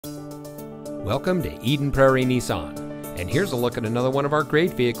Welcome to Eden Prairie Nissan, and here's a look at another one of our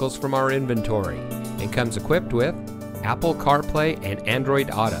great vehicles from our inventory. It comes equipped with Apple CarPlay and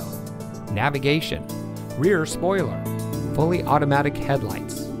Android Auto, navigation, rear spoiler, fully automatic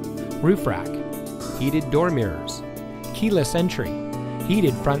headlights, roof rack, heated door mirrors, keyless entry,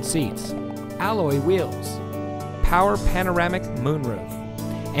 heated front seats, alloy wheels, power panoramic moonroof,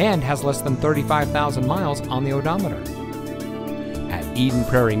 and has less than 35,000 miles on the odometer. At Eden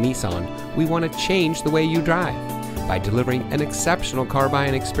Prairie Nissan, we want to change the way you drive by delivering an exceptional car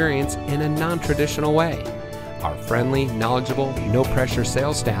buying experience in a non-traditional way. Our friendly, knowledgeable, no-pressure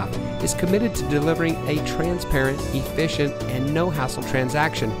sales staff is committed to delivering a transparent, efficient, and no-hassle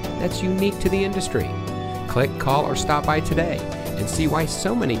transaction that's unique to the industry. Click, call, or stop by today and see why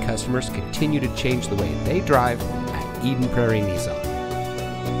so many customers continue to change the way they drive at Eden Prairie Nissan.